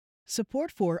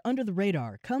Support for Under the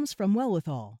Radar comes from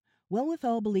Wellwithal.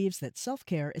 Wellwithal believes that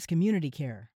self-care is community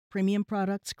care. Premium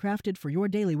products crafted for your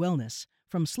daily wellness,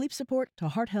 from sleep support to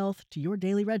heart health to your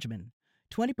daily regimen.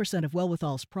 20% of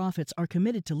Wellwithal's profits are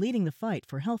committed to leading the fight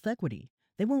for health equity.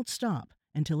 They won't stop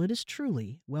until it is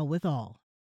truly well with all.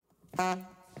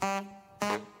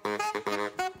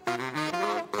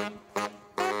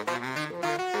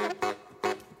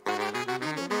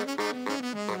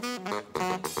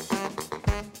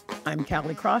 I'm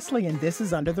Callie Crossley, and this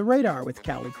is Under the Radar with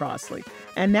Callie Crossley.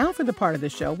 And now for the part of the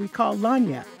show we call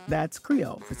Lagniappe. That's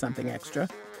Creole for something extra.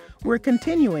 We're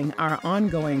continuing our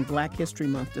ongoing Black History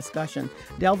Month discussion,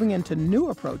 delving into new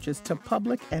approaches to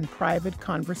public and private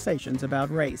conversations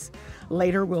about race.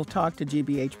 Later, we'll talk to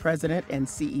GBH President and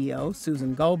CEO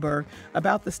Susan Goldberg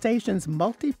about the station's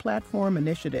multi-platform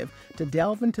initiative to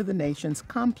delve into the nation's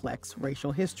complex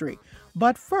racial history.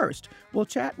 But first, we'll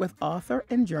chat with author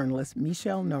and journalist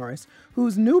Michelle Norris,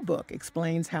 whose new book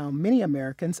explains how many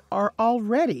Americans are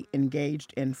already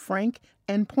engaged in frank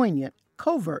and poignant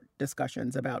covert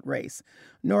discussions about race.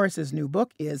 Norris's new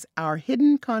book is Our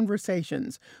Hidden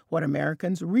Conversations: What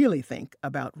Americans Really Think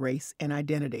About Race and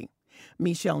Identity.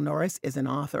 Michelle Norris is an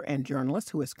author and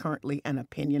journalist who is currently an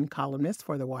opinion columnist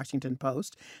for The Washington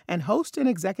Post and host and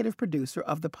executive producer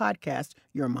of the podcast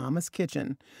Your Mama's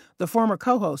Kitchen. The former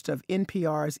co-host of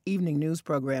NPR's evening news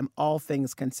program All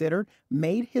Things Considered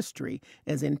made history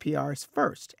as NPR's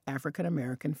first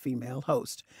African-American female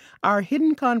host. Our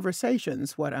Hidden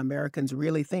Conversations: What Americans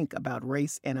Really Think About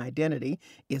Race and Identity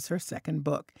is her second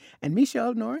book. And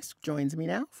Michelle Norris joins me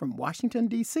now from Washington,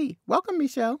 D.C. Welcome,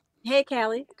 Michelle. Hey,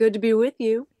 Callie. Good to be with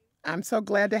you. I'm so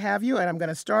glad to have you, and I'm going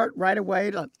to start right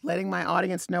away letting my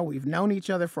audience know we've known each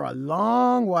other for a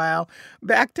long while,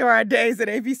 back to our days at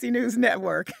ABC News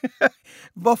Network,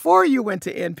 before you went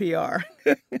to NPR.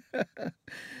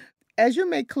 As you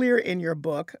make clear in your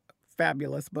book,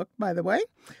 fabulous book, by the way,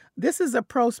 this is a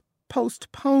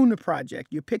postponed project.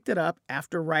 You picked it up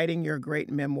after writing your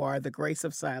great memoir, The Grace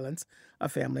of Silence, a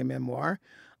family memoir.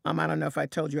 I don't know if I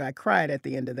told you I cried at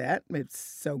the end of that. It's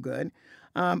so good.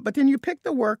 But then you picked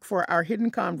the work for Our Hidden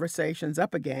Conversations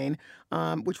up again,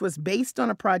 which was based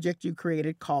on a project you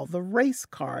created called the Race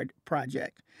Card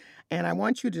Project. And I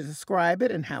want you to describe it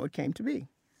and how it came to be.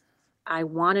 I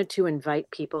wanted to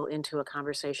invite people into a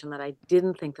conversation that I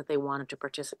didn't think that they wanted to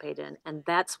participate in. And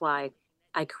that's why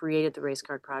I created the Race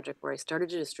Card Project, where I started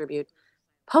to distribute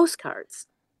postcards.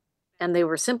 And they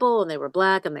were simple and they were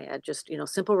Black and they had just,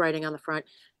 simple writing on the front.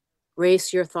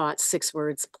 Race your thoughts, 6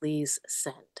 words, please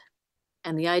send.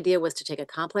 And the idea was to take a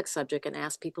complex subject and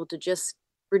ask people to just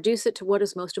reduce it to what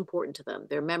is most important to them: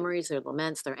 their memories, their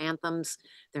laments, their anthems,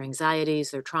 their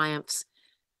anxieties, their triumphs.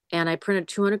 And I printed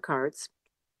 200 cards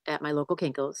at my local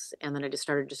Kinko's, and then I just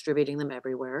started distributing them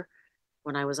everywhere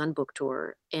when I was on book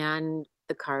tour. And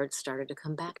the cards started to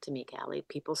come back to me, Callie.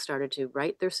 People started to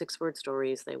write their 6-word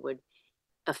stories. They would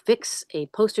affix a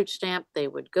postage stamp. They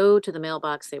would go to the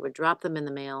mailbox. They would drop them in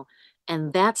the mail.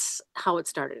 And that's how it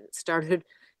started.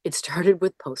 It started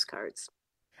with postcards.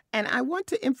 And I want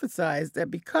to emphasize that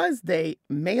because they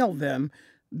mailed them,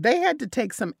 they had to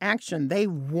take some action. They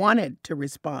wanted to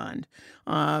respond.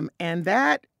 And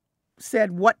that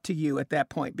said what to you at that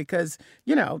point? Because,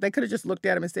 they could have just looked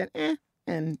at them and said,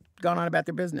 and gone on about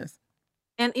their business.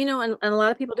 And, and a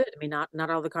lot of people did. I mean, not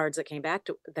all the cards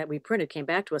that we printed came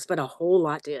back to us, but a whole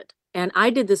lot did. And I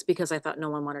did this because I thought no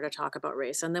one wanted to talk about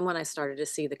race. And then when I started to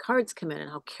see the cards come in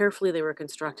and how carefully they were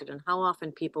constructed and how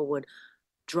often people would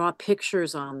draw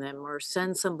pictures on them or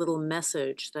send some little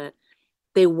message that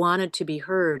they wanted to be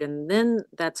heard. And then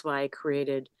that's why I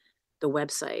created the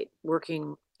website,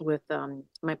 working with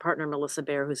my partner, Melissa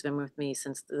Bear, who's been with me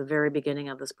since the very beginning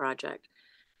of this project.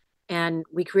 And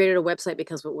we created a website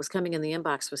because what was coming in the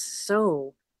inbox was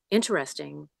so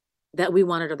interesting that we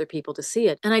wanted other people to see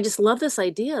it. And I just love this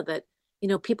idea that,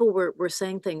 people were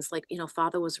saying things like,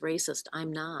 father was racist.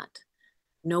 I'm not.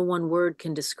 No one word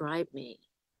can describe me.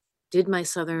 Did my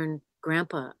Southern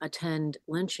grandpa attend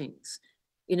lynchings?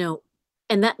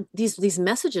 And that these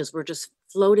messages were just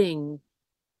floating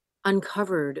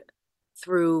uncovered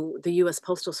through the U.S.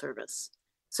 Postal Service.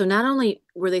 So not only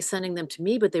were they sending them to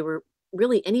me, but they were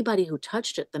really anybody who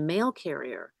touched it, the mail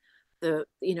carrier,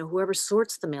 whoever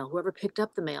sorts the mail, whoever picked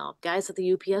up the mail, guys at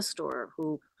the UPS store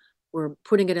who were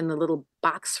putting it in the little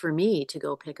box for me to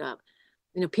go pick up.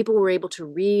 People were able to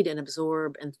read and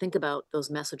absorb and think about those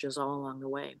messages all along the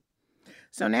way.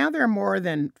 So now there are more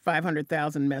than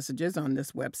 500,000 messages on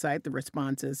this website. The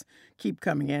responses keep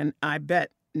coming in. I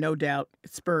bet no doubt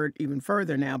spurred even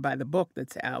further now by the book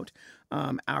that's out,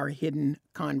 Our Hidden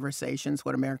Conversations,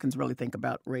 What Americans Really Think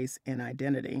About Race and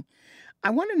Identity. I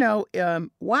want to know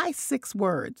why 6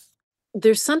 words?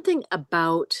 There's something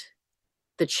about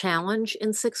the challenge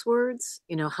in 6 words.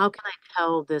 How can I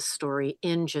tell this story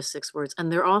in just 6 words?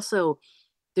 And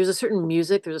there's a certain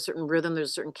music, there's a certain rhythm,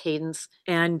 there's a certain cadence,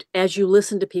 and as you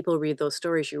listen to people read those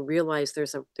stories, you realize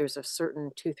there's a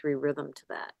certain 2-3 rhythm to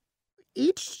that.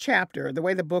 Each chapter, the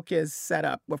way the book is set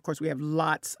up, of course, we have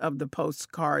lots of the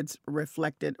postcards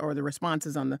reflected or the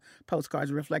responses on the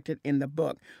postcards reflected in the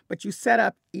book. But you set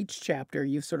up each chapter,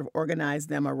 you sort of organize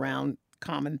them around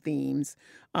common themes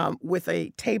with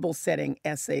a table setting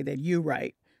essay that you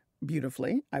write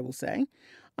beautifully, I will say.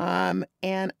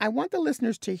 And I want the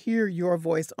listeners to hear your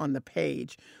voice on the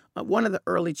page. One of the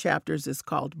early chapters is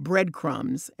called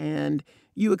Breadcrumbs, and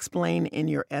you explain in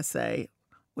your essay,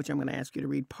 which I'm going to ask you to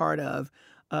read part of,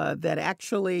 that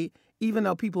actually, even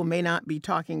though people may not be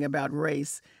talking about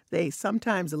race, they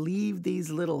sometimes leave these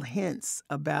little hints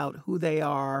about who they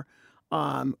are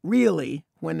really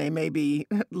when they may be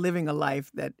living a life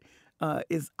that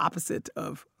is opposite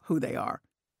of who they are.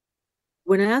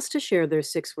 When asked to share their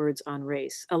 6 words on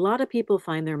race, a lot of people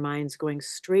find their minds going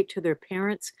straight to their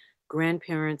parents,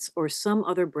 grandparents, or some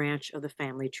other branch of the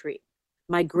family tree.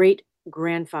 My great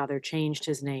grandfather changed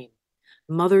his name.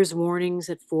 Mother's warnings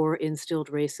at 4 instilled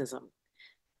racism.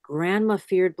 Grandma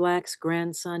feared blacks,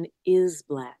 grandson is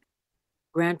black.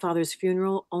 Grandfather's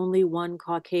funeral, only one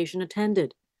Caucasian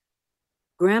attended.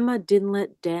 Grandma didn't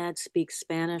let dad speak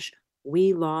Spanish.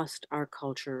 We lost our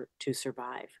culture to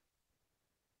survive.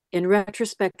 In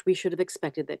retrospect, we should have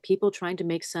expected that people trying to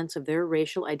make sense of their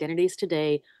racial identities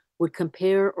today would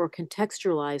compare or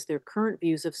contextualize their current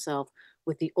views of self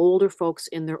with the older folks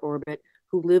in their orbit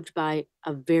who lived by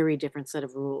a very different set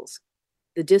of rules.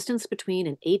 The distance between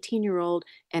an 18-year-old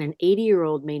and an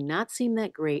 80-year-old may not seem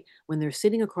that great when they're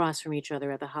sitting across from each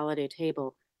other at the holiday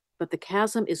table, but the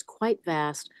chasm is quite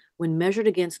vast when measured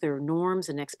against their norms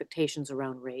and expectations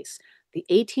around race. The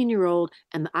 18-year-old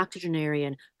and the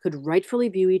octogenarian could rightfully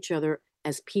view each other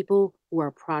as people who are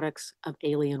products of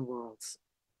alien worlds.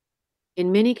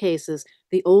 In many cases,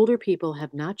 the older people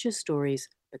have not just stories,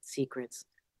 but secrets.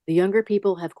 The younger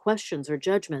people have questions or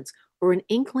judgments, or an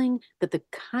inkling that the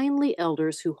kindly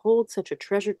elders who hold such a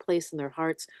treasured place in their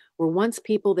hearts were once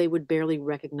people they would barely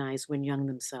recognize when young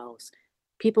themselves.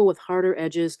 People with harder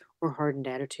edges or hardened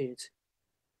attitudes.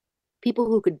 People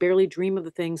who could barely dream of the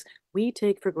things we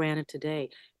take for granted today.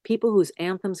 People whose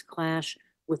anthems clash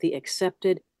with the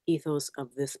accepted ethos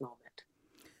of this moment.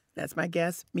 That's my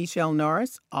guest, Michelle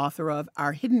Norris, author of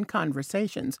Our Hidden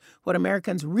Conversations, What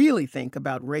Americans Really Think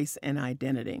About Race and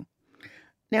Identity.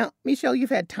 Now, Michelle, you've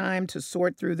had time to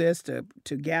sort through this,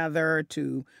 to gather,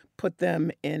 to put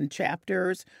them in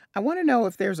chapters. I want to know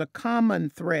if there's a common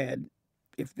thread,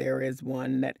 if there is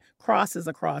one, that crosses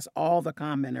across all the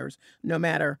commenters, no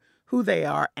matter who they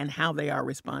are and how they are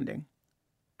responding.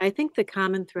 I think the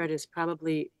common thread is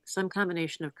probably some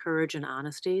combination of courage and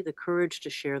honesty, the courage to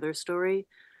share their story,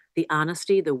 the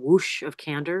honesty, the whoosh of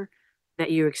candor that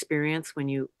you experience when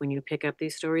you pick up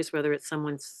these stories, whether it's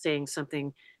someone saying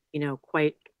something,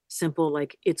 quite simple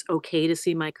like it's okay to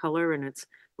see my color and it's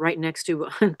right next to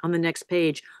on the next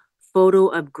page, photo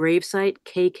of gravesite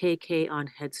KKK on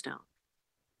headstone.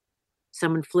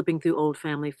 Someone flipping through old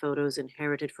family photos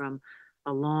inherited from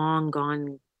a long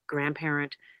gone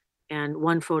grandparent, and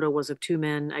one photo was of 2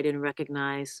 men I didn't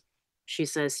recognize. She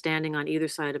says, standing on either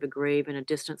side of a grave in a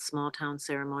distant small town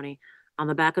ceremony. On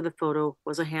the back of the photo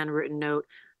was a handwritten note.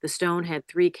 The stone had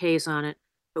 3 Ks on it,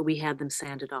 but we had them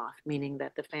sanded off, meaning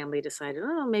that the family decided,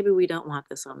 oh, maybe we don't want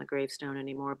this on the gravestone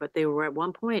anymore. But they were at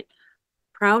one point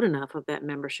proud enough of that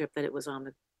membership that it was on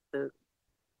the,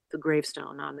 the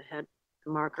gravestone, on the head,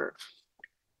 the marker.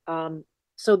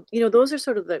 So, those are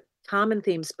sort of the common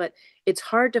themes, but it's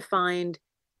hard to find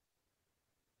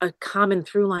a common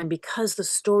through line because the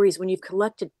stories, when you've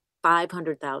collected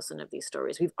 500,000 of these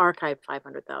stories, we've archived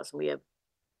 500,000, we have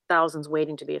thousands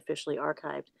waiting to be officially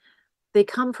archived. They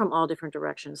come from all different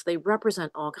directions. They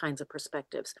represent all kinds of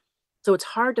perspectives. So it's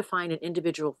hard to find an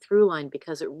individual through line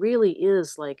because it really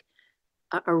is like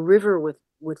a river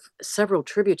with several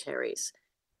tributaries.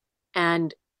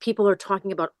 And people are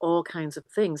talking about all kinds of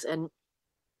things. And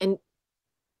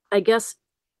I guess,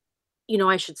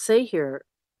 I should say here,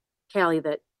 Callie,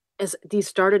 that as these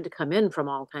started to come in from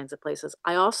all kinds of places,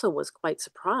 I also was quite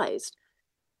surprised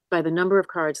by the number of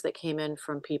cards that came in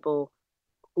from people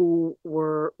who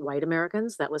were white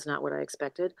Americans. That was not what I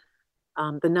expected.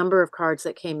 The number of cards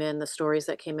that came in, the stories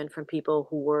that came in from people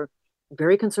who were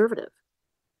very conservative.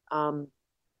 Um,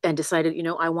 and decided,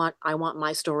 I want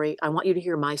my story. I want you to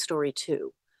hear my story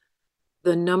too.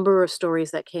 The number of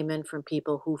stories that came in from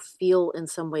people who feel in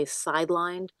some ways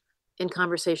sidelined in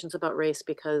conversations about race,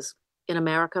 because in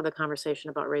America, the conversation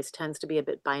about race tends to be a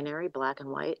bit binary, black and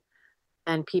white,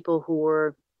 and people who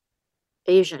were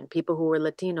Asian, people who were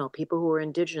Latino, people who were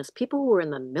indigenous, people who were in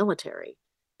the military,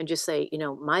 and just say,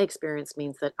 my experience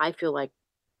means that I feel like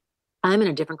I'm in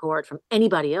a different cohort from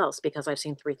anybody else because I've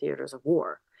seen 3 theaters of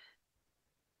war.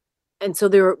 And so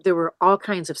there were all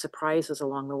kinds of surprises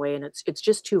along the way, and it's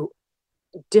just too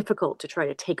difficult to try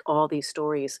to take all these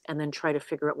stories and then try to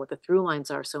figure out what the through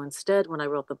lines are. So instead, when I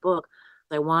wrote the book,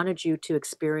 I wanted you to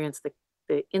experience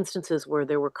the instances where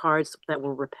there were cards that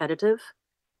were repetitive,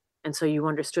 and so you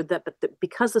understood that. But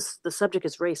because the subject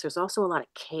is race, there's also a lot of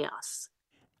chaos.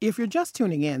 If you're just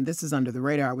tuning in, this is Under the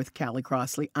Radar with Callie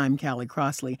Crossley. I'm Callie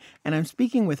Crossley, and I'm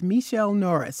speaking with Michelle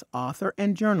Norris, author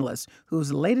and journalist,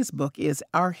 whose latest book is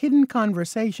Our Hidden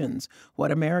Conversations: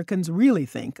 What Americans Really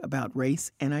Think About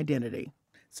Race and Identity.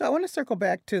 So I want to circle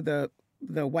back to the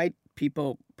white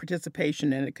people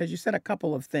participation in it, because you said a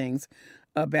couple of things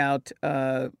about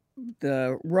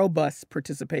the robust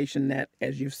participation that,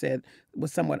 as you've said,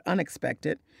 was somewhat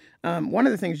unexpected. One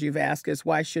of the things you've asked is,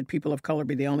 why should people of color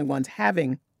be the only ones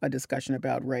having a discussion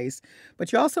about race?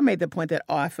 But you also made the point that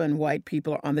often white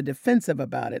people are on the defensive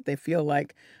about it. They feel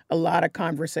like a lot of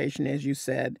conversation, as you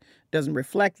said, doesn't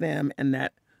reflect them, and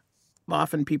that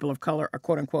often people of color are,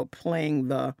 quote unquote, playing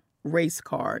the race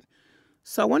card.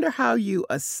 So I wonder how you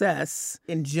assess,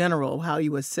 in general, how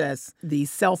you assess the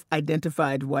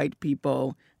self-identified white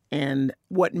people and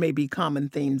what may be common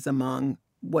themes among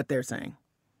what they're saying.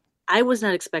 I was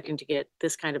not expecting to get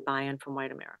this kind of buy-in from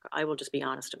white America. I will just be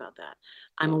honest about that.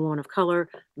 I'm a woman of color.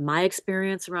 My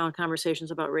experience around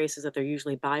conversations about race is that they're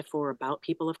usually by, for, about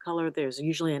people of color. There's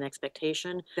usually an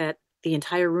expectation that the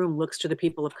entire room looks to the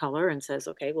people of color and says,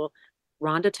 okay, well,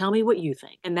 Rhonda, tell me what you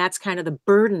think. And that's kind of the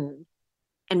burden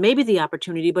and maybe the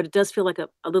opportunity, but it does feel like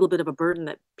a little bit of a burden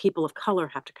that people of color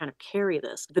have to kind of carry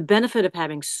this. The benefit of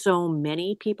having so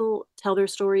many people tell their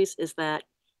stories is that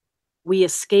we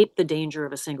escape the danger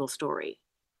of a single story.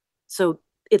 So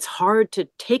it's hard to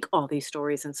take all these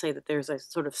stories and say that there's a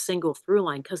sort of single through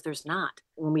line, because there's not.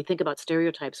 When we think about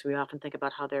stereotypes, we often think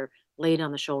about how they're laid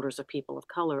on the shoulders of people of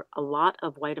color. A lot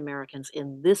of white Americans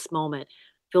in this moment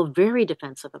feel very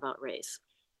defensive about race,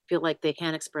 feel like they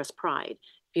can't express pride,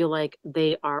 feel like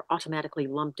they are automatically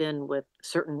lumped in with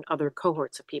certain other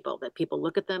cohorts of people, that people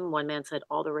look at them. One man said,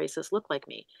 all the racists look like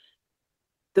me.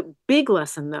 The big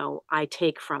lesson, though, I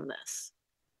take from this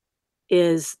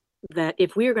is that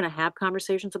if we are going to have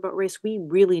conversations about race, we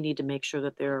really need to make sure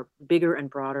that they're bigger and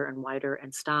broader and wider,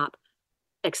 and stop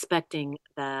expecting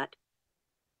that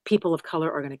people of color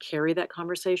are going to carry that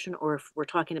conversation. Or if we're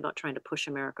talking about trying to push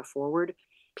America forward,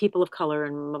 people of color,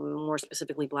 and more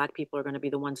specifically Black people, are going to be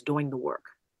the ones doing the work.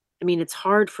 I mean, it's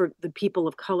hard for the people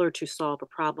of color to solve a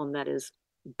problem that is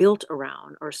built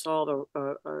around, or solve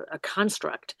a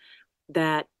construct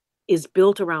that is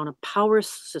built around a power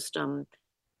system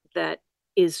that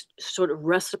is sort of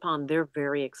rests upon their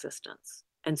very existence.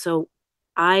 And so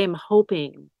I am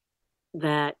hoping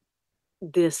that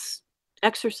this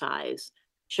exercise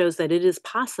shows that it is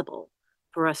possible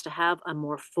for us to have a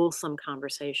more fulsome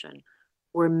conversation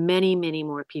where many, many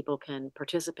more people can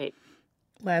participate.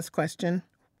 Last question.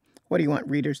 What do you want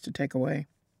readers to take away?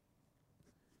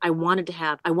 I wanted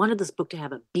this book to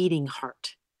have a beating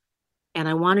heart. And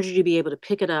I wanted you to be able to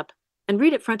pick it up and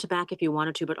read it front to back if you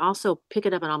wanted to, but also pick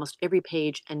it up on almost every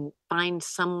page and find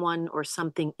someone or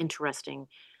something interesting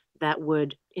that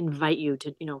would invite you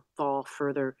to, fall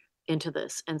further into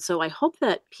this. And so I hope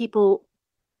that people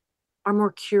are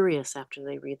more curious after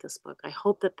they read this book. I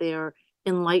hope that they are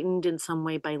enlightened in some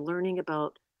way by learning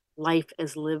about life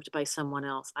as lived by someone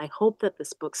else. I hope that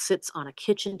this book sits on a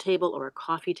kitchen table or a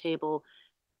coffee table,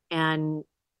 and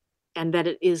that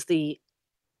it is the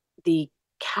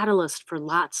catalyst for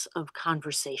lots of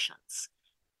conversations,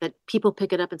 that people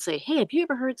pick it up and say, hey, have you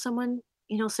ever heard someone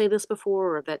say this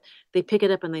before? Or that they pick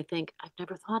it up and they think, I've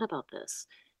never thought about this,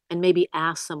 and maybe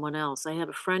ask someone else. I have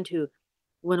a friend who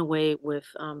went away with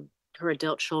her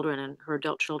adult children, and her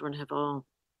adult children have all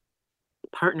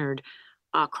partnered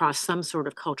across some sort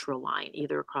of cultural line,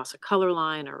 either across a color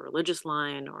line or a religious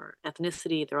line or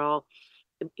ethnicity. They're all,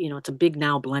 it's a big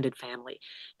now blended family.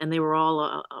 And they were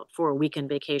all for a weekend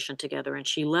vacation together. And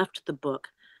she left the book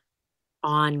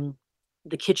on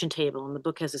the kitchen table. And the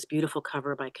book has this beautiful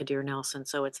cover by Kadir Nelson.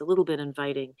 So it's a little bit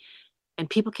inviting. And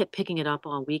people kept picking it up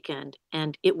all weekend.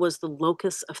 And it was the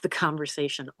locus of the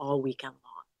conversation all weekend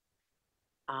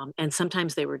long. And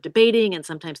sometimes they were debating and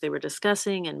sometimes they were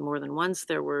discussing, and more than once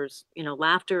there was,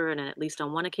 laughter. And at least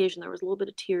on one occasion, there was a little bit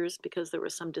of tears because there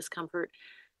was some discomfort.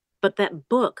 But that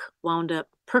book wound up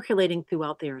percolating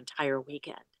throughout their entire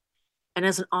weekend. And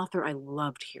as an author, I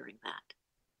loved hearing that.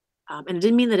 And it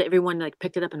didn't mean that everyone like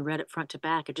picked it up and read it front to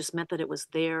back. It just meant that it was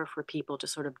there for people to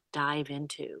sort of dive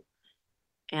into.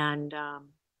 And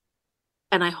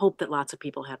and I hope that lots of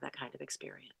people have that kind of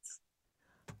experience.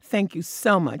 Thank you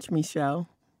so much, Michelle.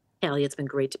 Callie, it's been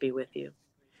great to be with you.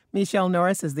 Michelle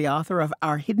Norris is the author of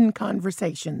Our Hidden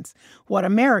Conversations, What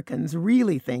Americans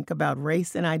Really Think About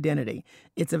Race and Identity.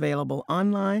 It's available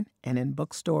online and in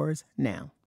bookstores now.